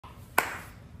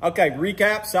Okay,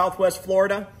 recap, Southwest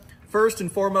Florida. First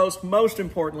and foremost, most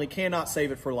importantly, cannot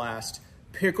save it for last.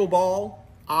 Pickleball,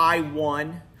 I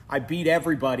won. I beat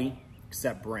everybody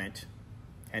except Brent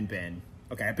and Ben.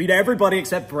 Okay, I beat everybody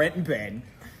except Brent and Ben,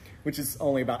 which is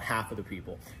only about half of the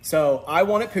people. So I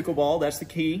won at pickleball, that's the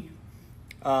key.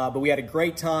 But we had a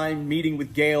great time meeting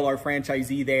with Gail, our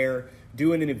franchisee there,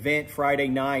 doing an event Friday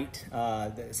night.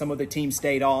 Some of the team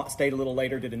stayed a little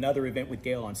later, did another event with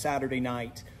Gail on Saturday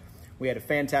night. We had a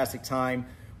fantastic time.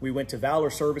 We went to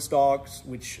Valor Service Dogs,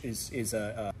 which is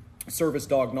a service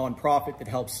dog nonprofit that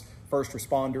helps first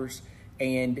responders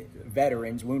and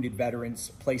veterans, wounded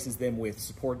veterans, places them with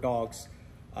support dogs.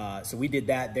 So we did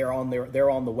that. They're on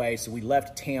the way. So we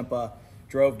left Tampa,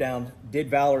 drove down, did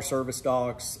Valor Service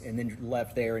Dogs, and then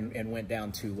left there and went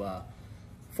down to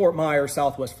Fort Myers,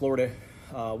 Southwest Florida.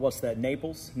 What's that?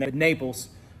 Naples,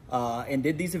 and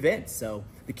did these events. So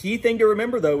the key thing to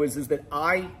remember though is that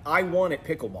I won at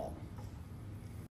pickleball.